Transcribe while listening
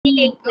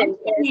communication.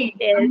 Yes, Okay,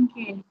 yes.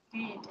 okay,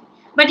 great.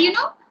 But you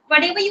know,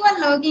 whatever you are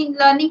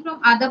learning from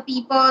other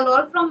people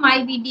or from my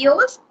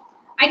videos,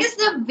 I guess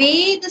the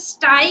way, the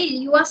style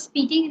you are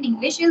speaking in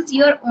English is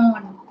your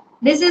own.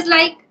 This is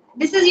like,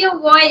 this is your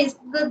voice,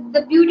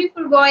 the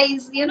beautiful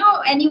voice. You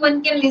know,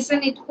 anyone can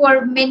listen it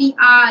for many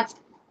hours.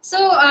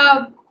 So,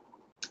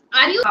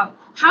 are you?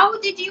 How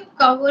did you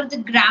cover the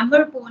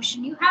grammar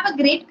portion? You have a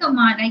great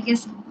command, I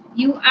guess.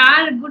 You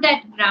are good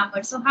at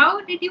grammar. So,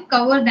 how did you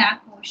cover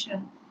that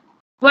portion?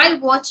 While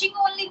watching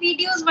only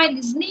videos, while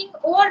listening,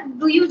 or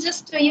do you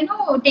just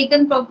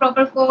taken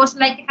proper course?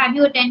 Like, have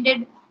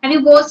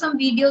you watched some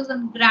videos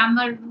on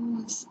grammar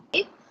rules?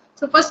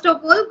 So first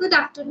of all, good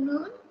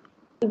afternoon.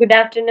 Good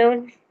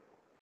afternoon.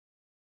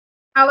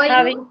 How are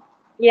How are you? you?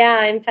 Yeah,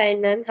 I'm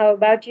fine, ma'am. How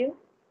about you?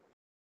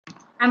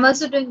 I'm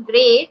also doing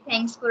great.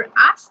 Thanks for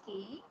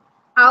asking.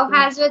 How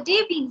Yeah, has your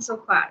day been so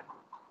far?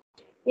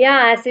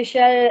 yeah, as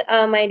usual,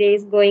 my day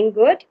is going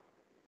good.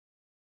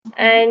 Hmm.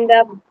 And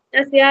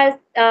as we are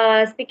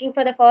speaking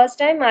for the first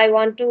time, I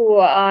want to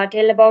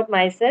tell about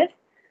myself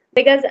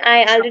because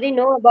I Sure. already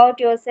know about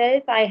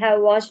yourself. I have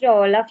watched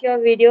all of your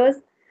videos.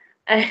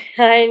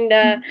 And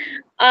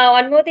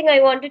one more thing I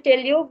want to tell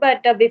you,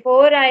 but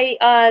before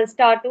I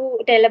start to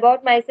tell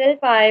about myself,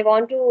 I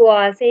want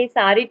to say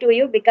sorry to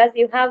you because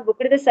you have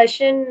booked the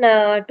session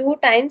two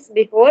times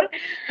before.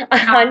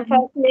 Um,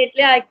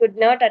 Unfortunately, I could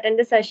not attend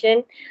the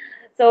session.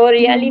 So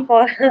really mhm.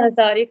 for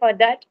sorry for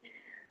that.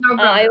 No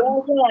I problem.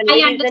 was the I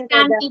only reason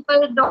for understand that.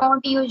 people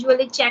don't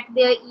usually check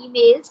their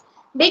emails.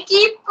 They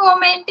keep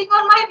commenting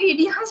on my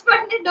videos,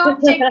 but they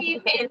don't check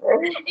emails.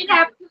 It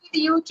happens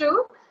with you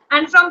too.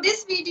 And from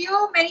this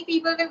video, many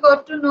people will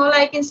got to know,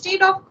 like,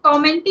 instead of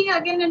commenting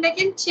again and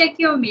again, check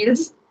your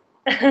mails.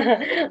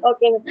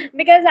 Okay,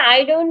 because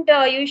I don't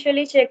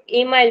usually check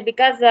email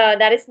because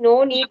there is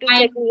no Yeah, need to I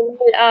check email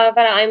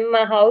for I'm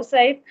a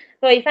housewife.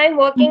 So if I'm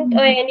working Mhm.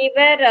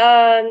 anywhere,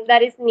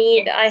 there is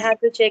need. I Yes. have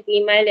to check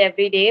email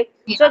every day.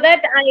 So Yeah.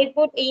 that I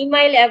put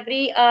email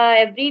every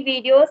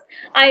videos.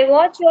 I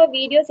watch your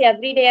videos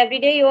every day. Every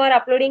day you are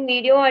uploading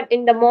video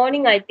in the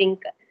morning, I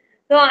think.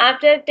 So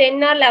after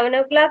 10 or 11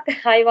 o'clock,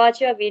 I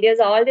watch your videos,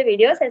 all the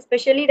videos,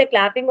 especially the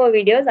clapping or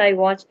videos I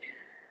watch.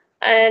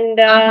 And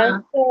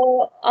Uh-huh.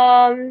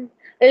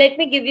 let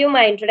me give you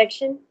my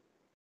introduction.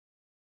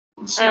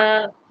 Sure.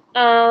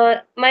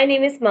 Uh, my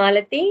name is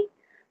Malati.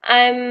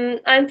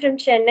 I'm from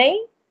Chennai.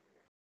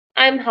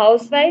 I'm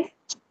housewife,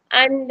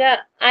 and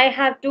I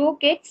have two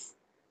kids.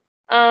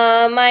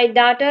 My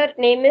daughter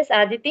name is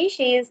Aditi.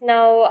 She is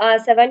now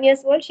 7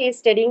 years old. She is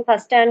studying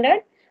first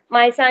standard.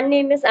 My son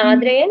name is Mhm.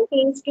 Adrian.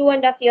 He is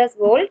 2.5 years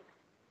old.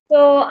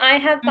 So I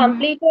have Mhm.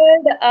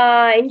 completed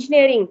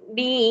engineering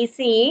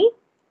BECE.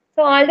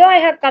 So although I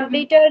have Mhm.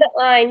 completed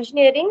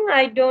engineering,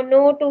 I don't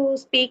know to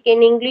speak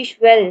in English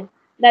well.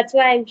 That's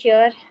why I'm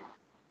here.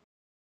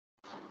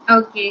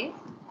 Okay.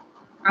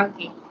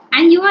 Okay.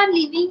 And you are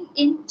living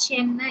in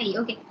Chennai.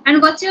 Okay.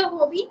 And what's your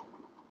hobby?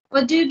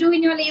 What do you do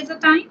in your leisure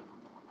time?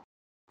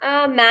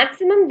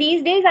 Maximum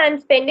these days, I'm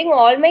spending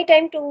all my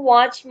time to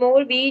watch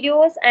more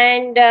videos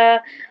and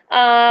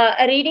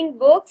reading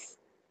books.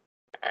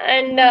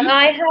 And Mm-hmm.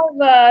 I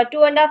have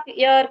 2.5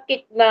 year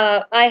kid.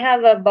 I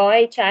have a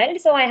boy child,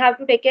 so I have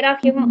to take care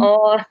of him Mm-hmm.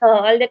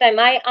 all the time.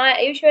 I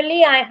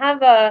usually I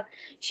have a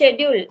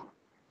schedule.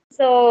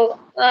 So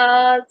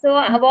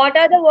what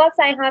are the works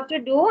I have to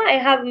do? I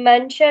have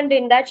mentioned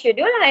in that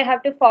schedule. I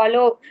have to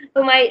follow.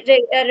 So my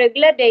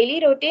regular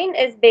daily routine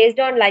is based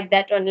on like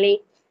that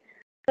only.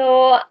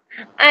 So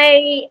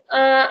I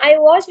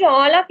watched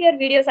all of your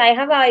videos.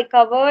 I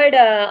covered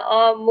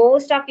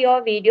most of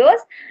your videos.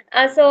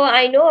 So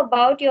I know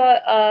about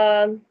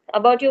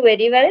you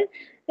very well.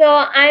 So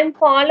I'm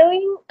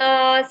following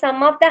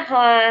some of the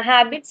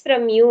habits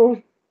from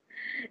you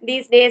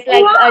these days,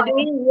 like Wow.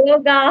 doing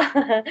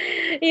yoga.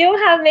 You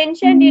have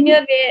mentioned in Mm-hmm.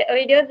 your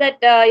videos that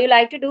you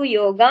like to do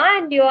yoga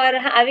and you are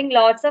having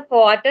lots of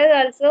water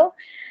also,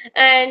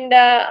 and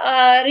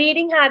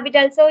reading habit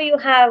also you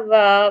have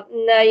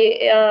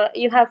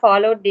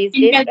followed these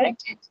days, right?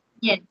 Inculcated.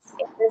 Yes.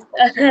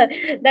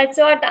 Yes. That's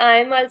what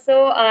I'm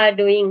also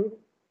doing.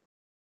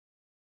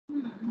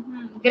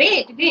 Mm-hmm.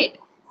 Great, great.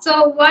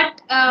 So,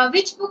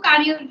 which book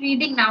are you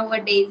reading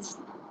nowadays?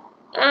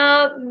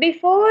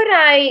 Before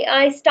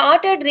I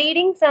started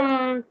reading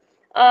some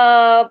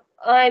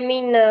I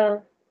mean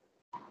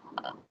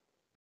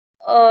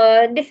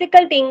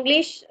difficult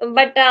English,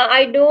 but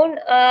I don't.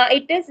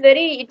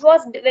 It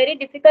was very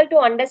difficult to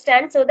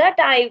understand. So that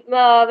I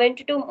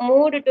went to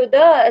move to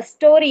the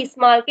story,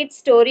 small kids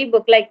story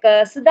book like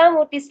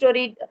Sudhamurti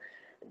story.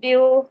 Do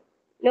you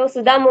know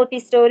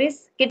Sudhamurti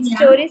stories, kids Yeah.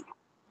 stories?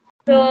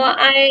 So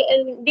Mm-hmm.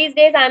 these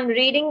days I'm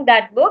reading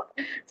that book.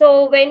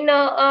 So when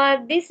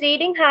this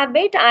reading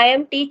habit, I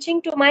am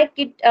teaching to my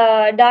kid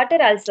daughter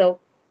also.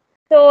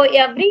 So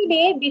every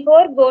day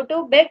before go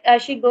to bed,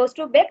 she goes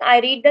to bed. I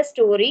read the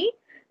story.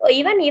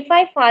 Even if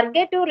I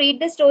forget to read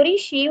the story,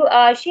 she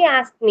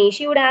asked me.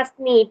 She would ask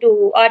me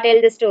to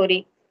tell the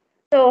story.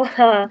 So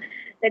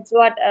that's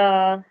what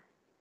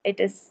it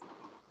is.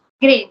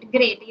 Great,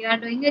 great. You are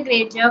doing a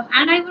great job.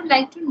 And I would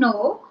like to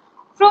know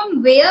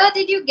from where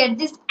did you get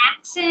this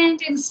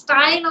accent and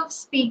style of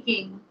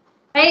speaking?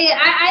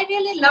 I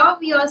really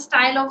love your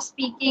style of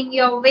speaking,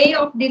 your way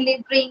of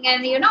delivering,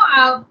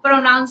 and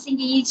pronouncing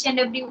each and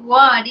every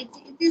word. It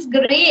is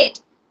great.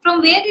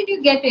 From where did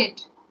you get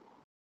it?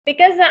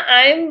 Because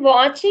I'm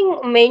watching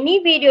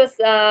many videos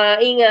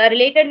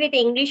related with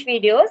English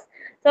videos.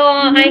 So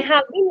I Mm-hmm.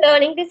 have been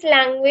learning this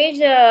language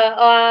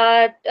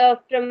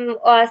from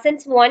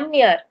since 1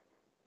 year.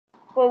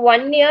 For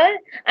 1 year,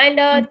 and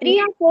Okay.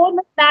 3 or 4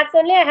 months back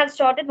only I have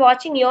started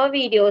watching your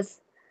videos.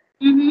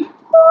 Mm-hmm.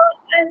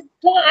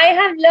 So I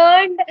have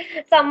learned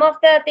some of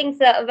the things,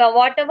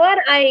 whatever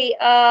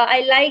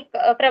I like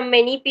from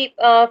many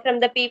people, from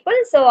the people.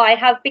 So I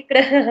have picked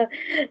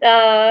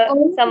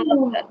some of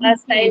Oh, the okay.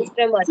 styles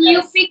from So you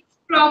others. pick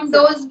from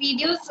So, those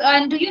videos,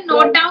 and do you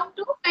note yes. down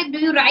too? Like, do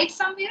you write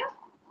somewhere?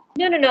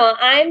 No, no, no.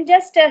 I'm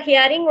just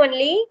hearing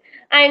only,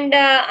 and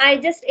I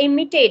just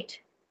imitate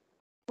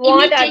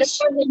what other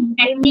person Imitation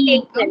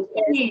technique. imitation.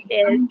 Yes, Okay,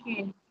 yes.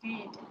 okay,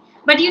 great.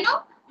 But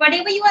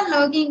whatever you are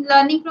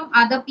learning from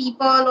other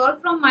people or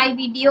from my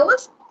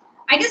videos,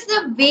 I guess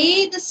the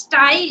way, the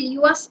style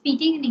you are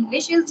speaking in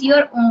English is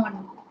your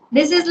own.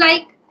 This is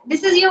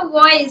your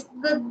voice,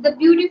 the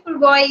beautiful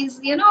voice.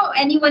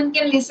 Anyone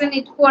can listen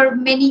it for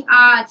many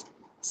hours.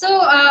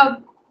 So,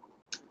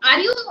 are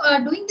you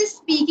doing this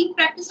speaking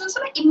practice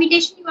also, like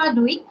imitation you are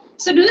doing?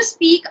 So, do you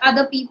speak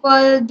other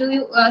people? Do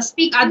you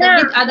speak other Yeah.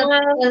 with other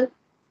people?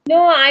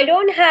 No, I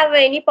don't have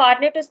any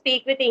partner to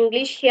speak with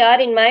English here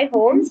in my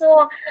home.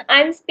 So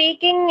I'm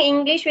speaking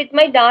English with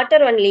my daughter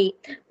only.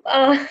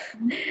 Uh,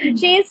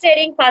 she is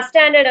studying first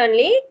standard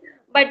only,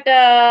 but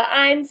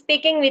I'm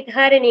speaking with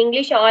her in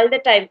English all the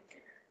time.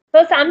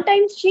 So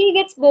sometimes she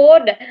gets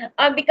bored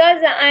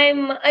because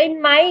I'm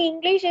in my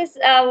English is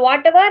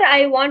whatever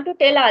I want to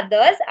tell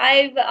others.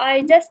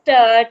 I just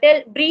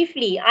tell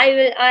briefly. I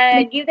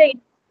will give the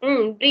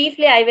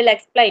briefly. I will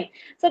explain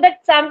so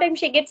that sometimes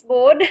she gets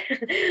bored.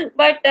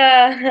 But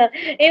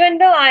even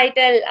though I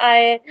tell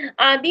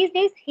I these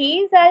days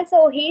he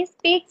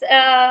speaks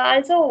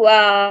also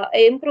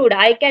improved.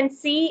 I can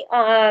see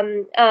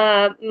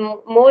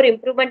more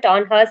improvement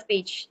on her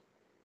speech.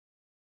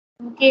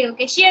 Okay,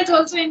 okay. She has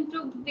also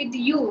improved with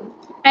you,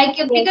 like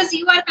Yes. because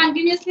you are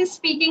continuously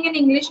speaking in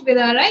English with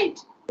her, right?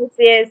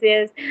 Yes,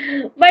 yes.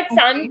 But Okay.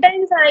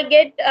 sometimes I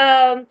get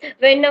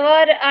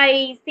whenever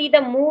I see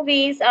the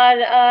movies or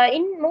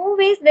in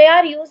movies they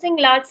are using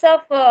lots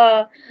of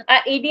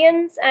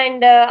idioms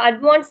and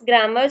advanced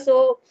grammar.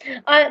 So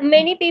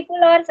many people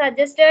are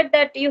suggested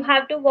that you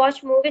have to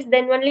watch movies,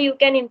 then only you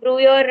can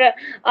improve your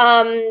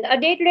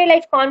day-to-day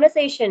life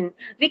conversation.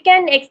 We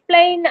can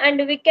explain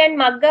and we can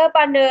mug up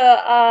and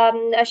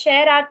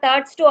share our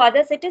thoughts to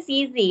others. It is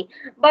easy,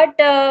 but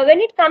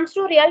when it comes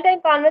to real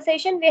time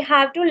conversation we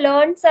have to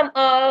learn from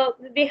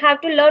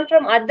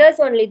others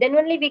only, then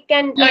only we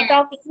can Yeah.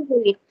 talk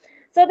easily.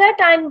 So that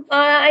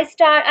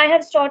I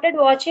have started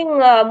watching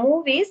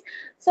movies.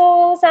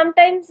 So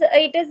sometimes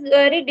it is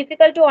very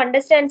difficult to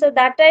understand, so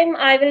that time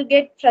I will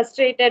get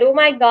frustrated. Oh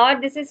my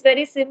god, this is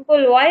very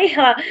simple, why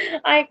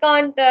I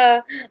can't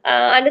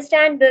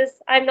understand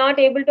this, I'm not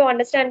able to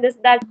understand this,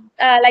 that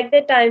like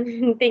that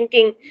I'm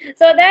thinking.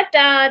 So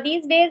that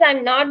these days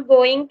I'm not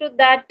going to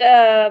that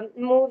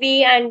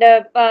movie and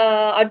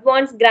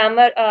advanced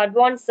grammar,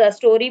 advanced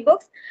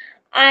storybooks.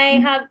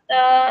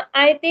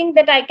 I think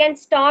that I can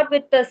start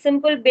with the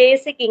simple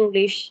basic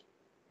English.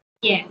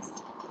 Yes.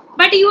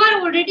 But you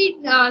are already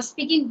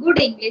speaking good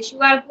English. You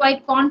are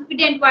quite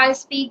confident while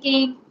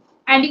speaking,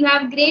 and you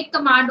have great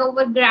command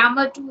over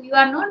grammar too. You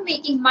are not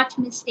making much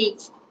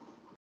mistakes,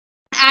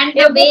 and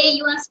Yeah, the way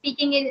you are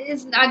speaking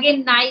is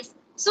again nice.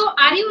 So,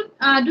 are you?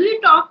 Do you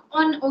talk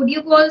on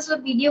audio calls or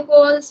video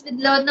calls with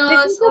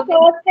this is learners the or with?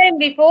 first time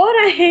before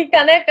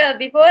I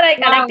before I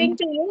Wow. connecting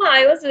to you.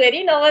 I was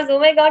very nervous. Oh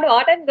my God,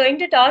 what I'm going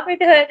to talk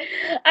with her?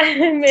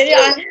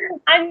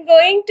 I'm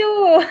going to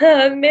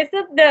mess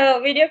up the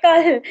video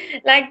call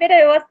like that.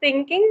 I was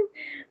thinking,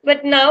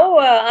 but now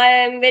I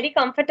am very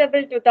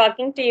comfortable to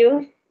talking to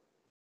you.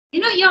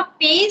 Your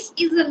pace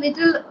is a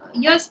little,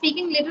 you're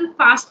speaking little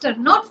faster,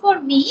 not for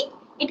me,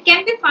 it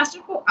can be faster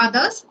for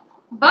others,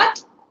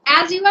 but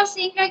as you are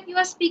saying, like you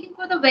are speaking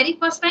for the very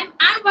first time,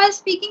 and while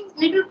speaking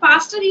little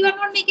faster you are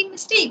not making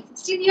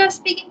mistakes, still you are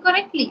speaking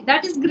correctly.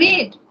 That is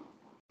great.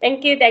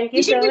 Thank You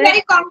you should so be much.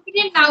 very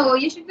confident now.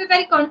 You should be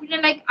very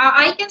confident, like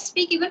I can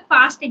speak even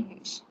fast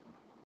English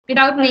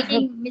without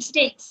making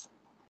mistakes.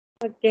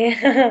 Okay.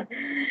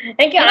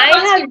 Thank you. I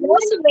Once have you do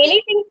learned something.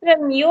 many things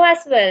from you as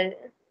well.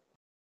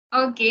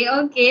 Okay,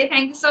 okay.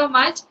 Thank you so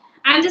much.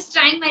 I'm just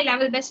trying my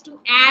level best to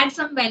add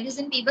some values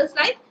in people's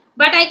life.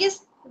 But I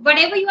guess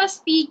whatever you are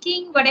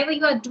speaking, whatever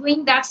you are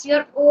doing, that's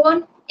your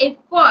own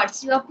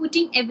efforts you are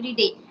putting every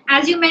day.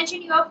 As you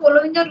mentioned, you are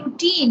following a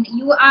routine.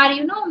 You are,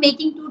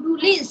 making to-do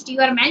list. You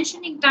are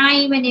mentioning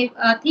time and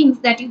things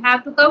that you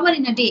have to cover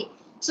in a day.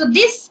 So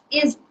this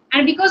is,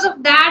 and because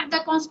of that, the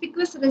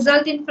conspicuous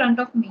result in front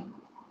of me.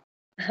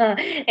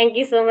 Thank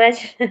you so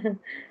much.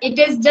 It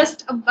is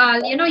just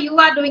you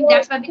are doing So,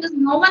 that's why, because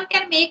no one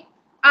can make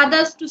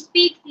others to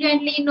speak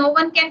fluently, no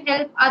one can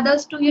help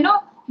others to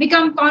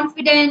become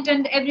confident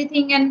and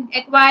everything and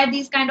acquire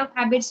these kind of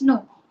habits.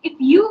 No, if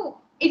you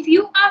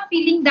are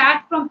feeling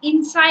that from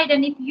inside,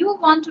 and if you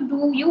want to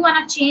do, you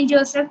want to change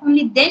yourself,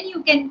 only then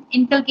you can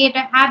inculcate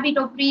a habit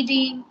of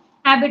reading,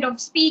 habit of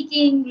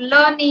speaking,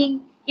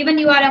 learning. Even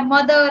you are a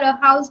mother, a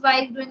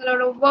housewife, doing a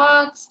lot of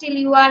work, still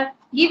you are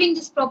giving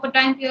this proper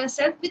time to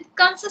yourself with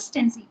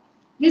consistency.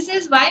 This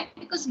is why,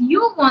 because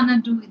you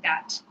wanna do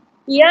that,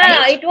 yeah,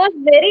 right? it was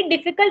very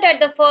difficult at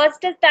the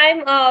first time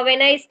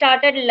when I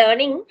started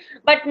learning,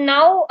 but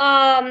now,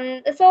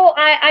 so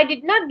I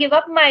did not give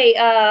up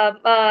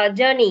my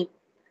journey.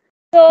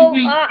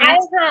 So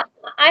That's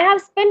I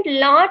have spent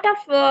lot of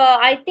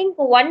I think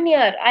 1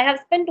 year. I have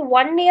spent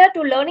 1 year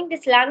to learning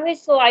this language.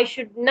 So I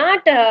should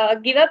not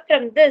give up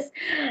from this.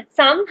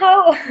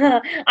 Somehow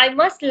I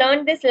must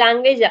learn this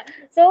language.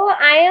 So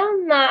I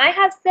am. I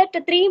have set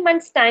 3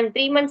 months time.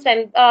 3 months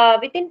time.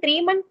 Within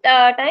 3 month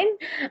time,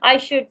 I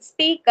should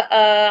speak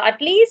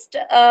at least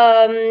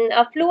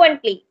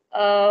fluently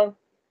wow.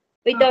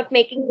 without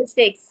making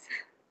mistakes.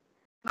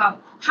 Wow.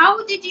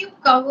 How did you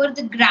cover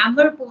the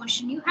grammar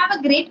portion? You have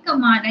a great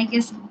command, I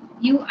guess.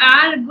 You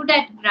are good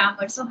at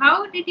grammar. So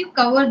how did you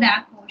cover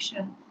that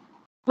portion?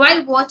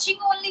 While watching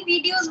only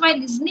videos, while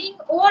listening,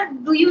 or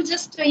do you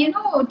just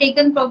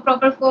taken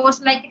proper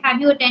course? Like,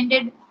 have you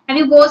attended? Have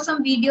you watched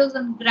some videos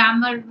on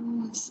grammar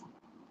rules?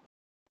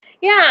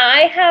 Yeah,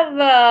 I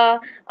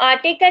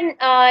have taken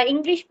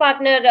English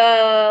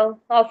partner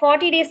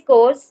 40 days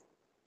course.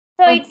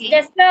 So it's Okay.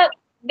 just a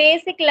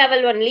basic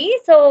level only.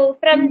 So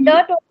from Mm-hmm.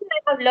 that only I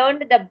have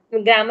learned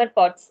the grammar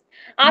parts.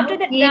 After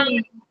that,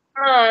 Okay.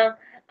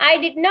 I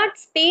did not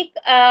speak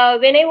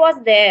when I was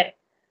there.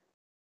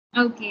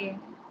 Okay.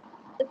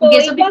 So Okay,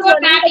 so it was before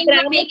only that the you were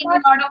grammar making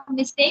part. a lot of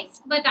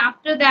mistakes, but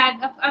after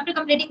that, after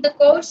completing the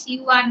course,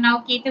 you are now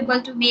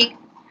capable to make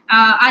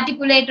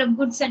articulate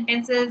good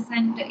sentences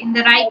and in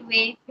the right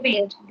way. Yes, Great,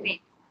 yes.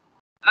 great.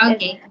 Yes,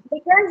 Okay.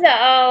 because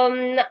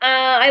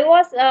I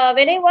was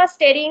when I was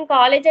studying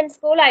college and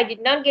school, I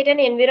did not get an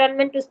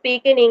environment to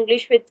speak in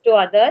English with to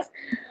others.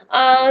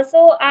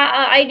 So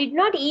I did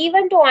not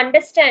even to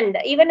understand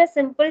even a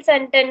simple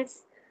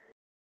sentence.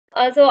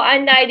 So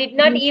and I did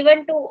not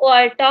even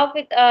to talk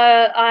with.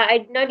 I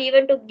did not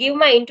even to give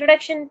my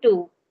introduction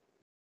to.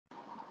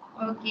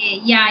 Okay,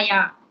 yeah,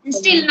 yeah. And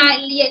still, now,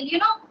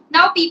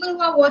 now people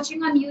who are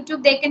watching on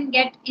YouTube, they can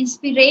get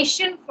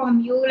inspiration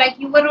from you. Like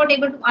you were not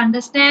able to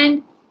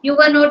understand, you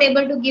were not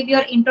able to give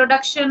your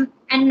introduction,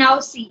 and now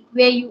see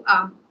where you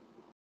are,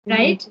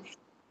 right?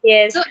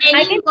 Yes, So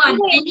I can see anyone,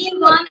 the improvement.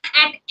 anyone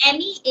at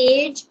any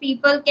age,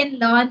 people can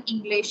learn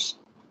English.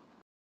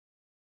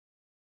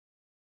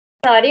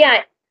 Sorry,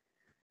 Yeah,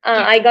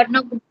 I got.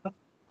 no problem.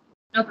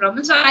 No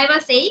problem. So I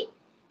was saying,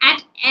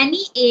 at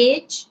any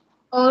age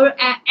or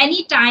at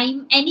any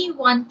time,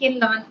 anyone can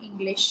learn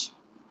English.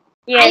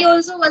 I Yes,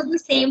 also was the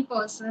same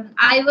person.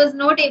 I was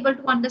not able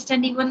to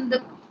understand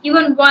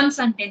even one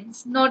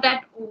sentence, not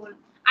at all.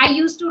 I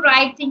used to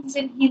write things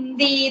in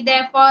Hindi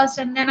there first,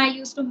 and then I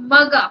used to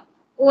mug up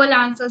all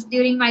answers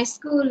during my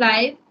school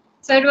life.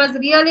 So it was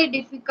really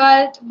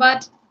difficult,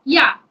 but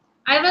yeah,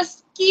 I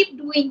was keep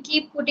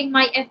putting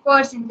my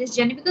efforts in this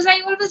journey because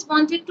I always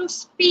wanted to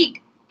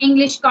speak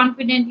English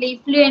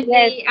confidently, yes,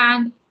 fluently,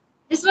 and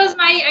this was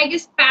my, I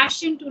guess,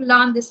 passion to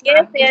learn this yes,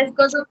 language. yes.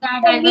 Because of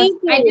that, For me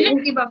I didn't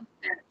too. give up.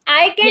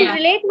 I can Yeah.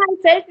 relate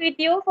myself with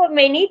you for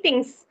many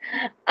things.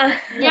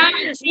 Yeah,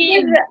 Because,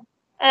 same.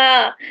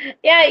 uh,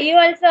 yeah, you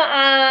also,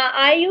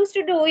 I used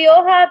to do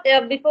yoga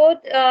before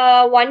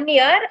 1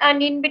 year,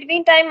 and in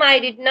between time, I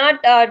did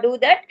not do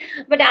that.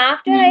 But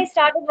after I Mhm.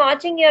 started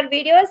watching your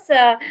videos,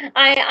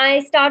 I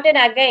started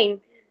again.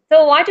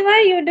 So, whatever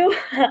you do,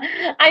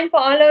 I'm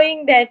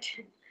following that.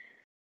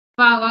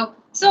 Wow, wow.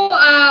 So,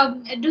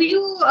 do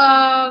you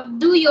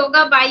do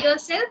yoga by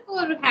yourself,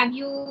 or have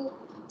you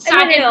No,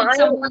 no, started no. with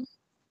someone?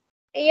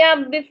 Yeah,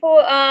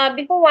 before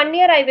 1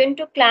 year I went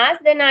to class.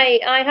 Then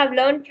I have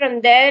learned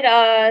from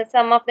there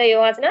some of the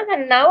yogasanas,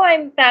 and now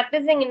I'm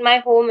practicing in my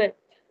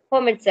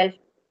home itself.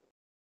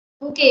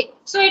 Okay,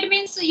 so it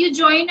means you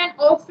join an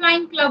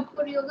offline club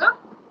for yoga.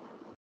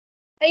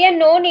 Yeah,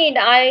 no need.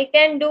 I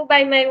can do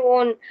by my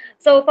own.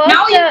 So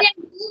Now first, you can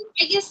do.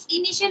 I guess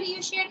initially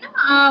you shared,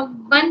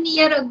 1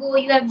 year ago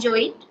you have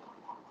joined.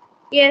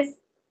 yes,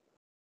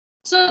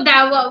 So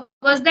that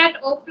was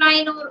that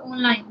offline or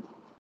online?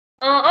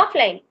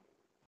 offline.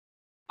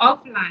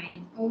 Offline.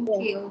 Yes,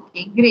 Okay,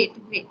 okay. Great,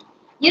 great.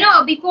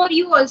 Before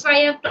you also, I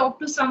have talked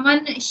to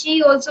someone.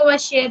 She also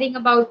was sharing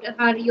about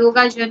her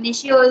yoga journey.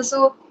 She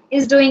also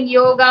is doing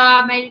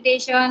yoga,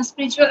 meditation,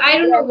 spiritual. I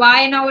don't know yes,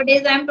 why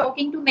nowadays I'm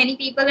talking to many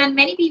people, and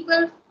many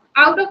people,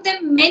 out of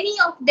them, many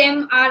of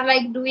them are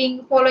like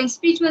following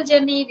spiritual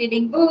journey,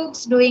 reading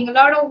books, doing a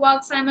lot of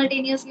work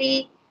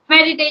simultaneously,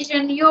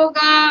 meditation,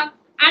 yoga.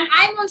 And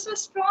I'm also a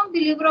strong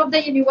believer of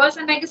the universe,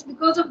 and I guess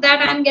because of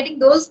that, I'm getting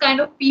those kind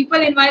of people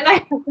in my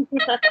life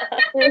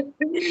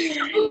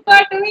who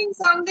are doing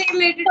something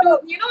related to,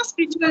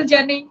 spiritual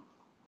journey.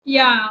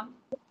 Yeah,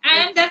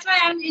 and that's why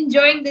I'm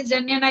enjoying this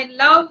journey, and I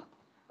love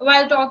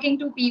while talking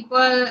to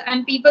people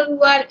and people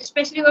who are,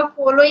 especially who are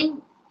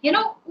following,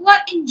 who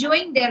are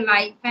enjoying their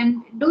life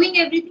and doing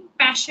everything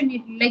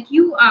passionately, like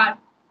you are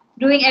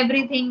doing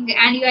everything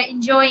and you are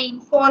enjoying,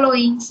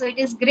 following. So it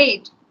is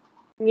great.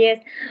 Yes.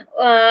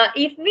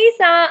 If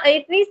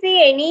we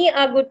see any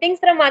good things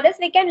from others,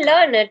 we can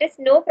learn. It is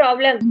no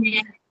problem.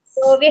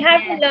 So Yes, we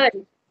have to yes.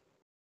 learn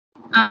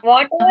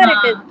whatever it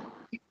Uh-huh.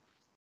 is.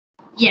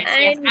 Yes,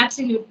 yes, And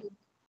absolutely.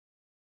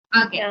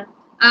 Okay. yeah,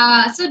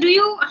 So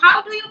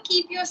how do you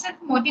keep yourself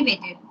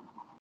motivated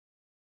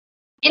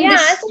in yeah.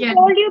 As this I journey?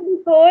 told you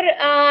before,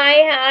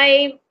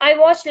 I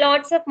watch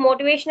lots of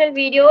motivational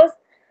videos,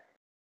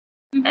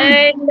 Mm-hmm.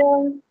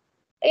 and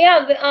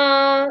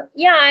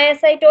yeah,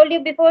 as I told you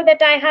before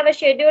that I have a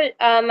schedule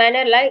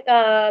manner like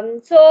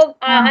so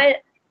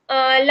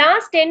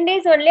last 10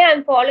 days only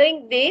I'm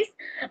following this.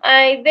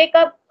 I wake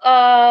up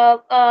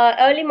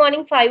early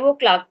morning 5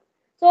 o'clock.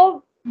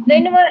 So Mm-hmm.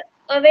 whenever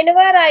whenever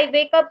I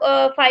wake up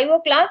 5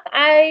 o'clock,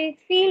 I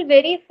feel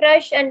very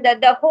fresh, and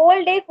the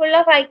whole day full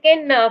of I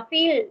can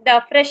feel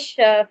the fresh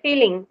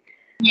feeling.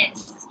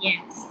 Yes,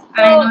 yes,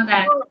 I So know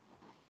that.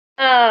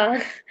 uh,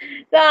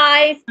 so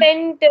I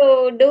spend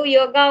to do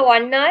yoga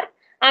 1 hour.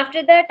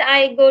 After that,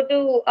 I go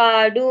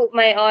to do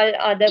my all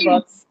other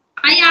works.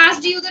 I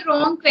asked you the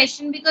wrong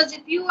question because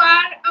if you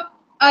are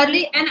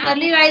an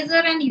early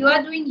riser and you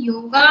are doing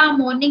yoga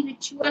morning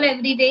ritual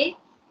every day,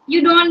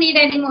 you don't need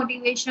any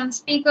motivation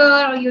speaker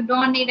or you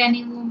don't need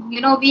any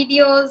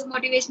videos,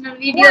 motivational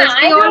Yeah,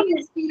 videos. We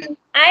always feel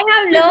I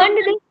have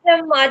learned this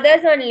from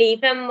others only,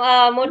 from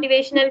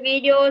motivational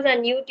videos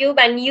and YouTube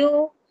and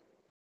you.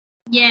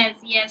 yes,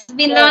 yes.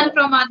 We Yeah. learn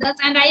from others,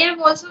 and I have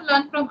also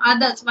learned from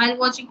others while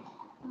watching.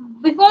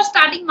 Before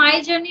starting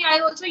my journey, I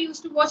also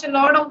used to watch a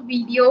lot of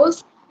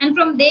videos, and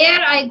from there,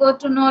 I got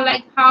to know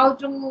like how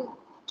to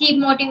keep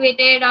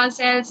motivated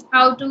ourselves,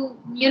 how to,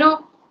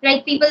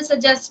 like people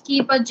suggest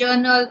keep a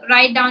journal,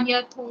 write down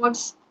your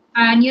thoughts,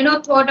 and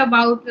thought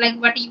about like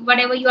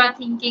whatever you are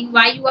thinking,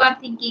 why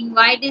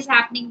it is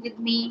happening with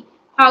me,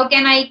 how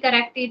can I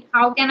correct it,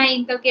 how can I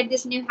inculcate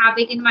this new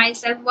habit in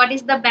myself, what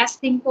is the best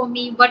thing for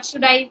me, what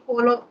should I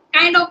follow,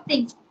 kind of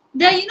things.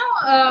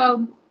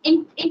 The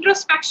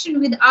introspection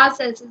with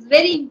ourselves is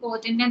very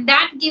important, and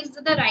that gives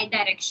the right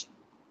direction.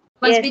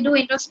 Once Yes. we do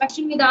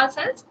introspection with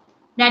ourselves,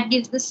 that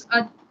gives this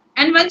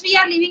and once we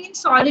are living in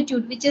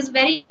solitude, which is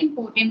very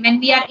important, when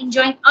we are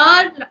enjoying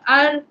our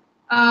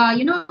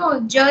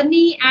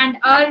journey and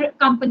our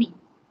company,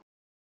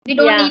 we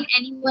don't need Yeah.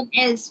 anyone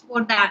else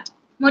for that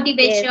Yes.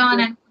 motivation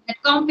Yes. and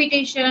that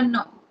competition.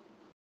 No.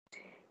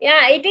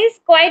 Yeah. It is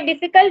quite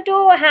difficult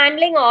to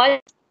handling all.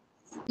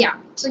 Yeah.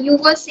 So you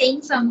were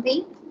saying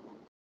something.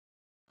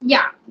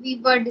 Yeah, we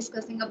were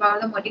discussing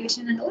about the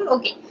motivation and all.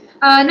 Okay.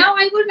 Now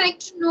I would like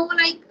to know,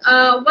 like,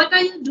 what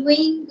are you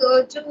doing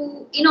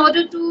to in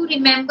order to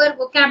remember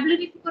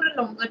vocabulary for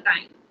a longer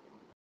time?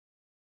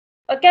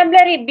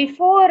 Vocabulary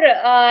before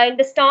in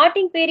the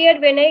starting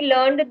period when I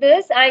learned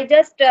this, I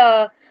just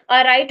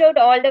write out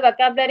all the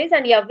vocabularies,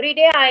 and every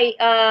day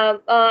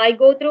I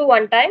go through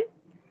one time.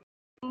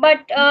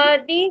 But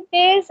these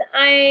days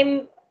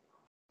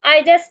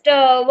I just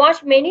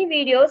watch many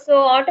videos, so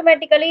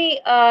automatically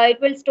it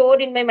will store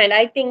in my mind,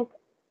 I think.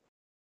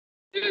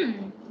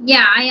 Hmm.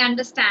 Yeah, I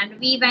understand.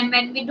 We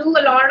when we do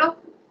a lot of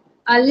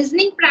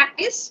listening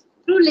practice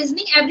through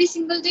listening every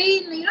single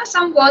day,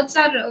 some words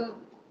are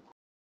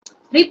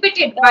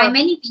repeated by Yeah.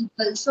 many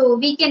people, so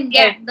we can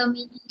Yes. get the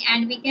meaning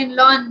and we can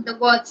learn the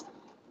words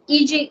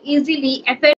easily, effortlessly.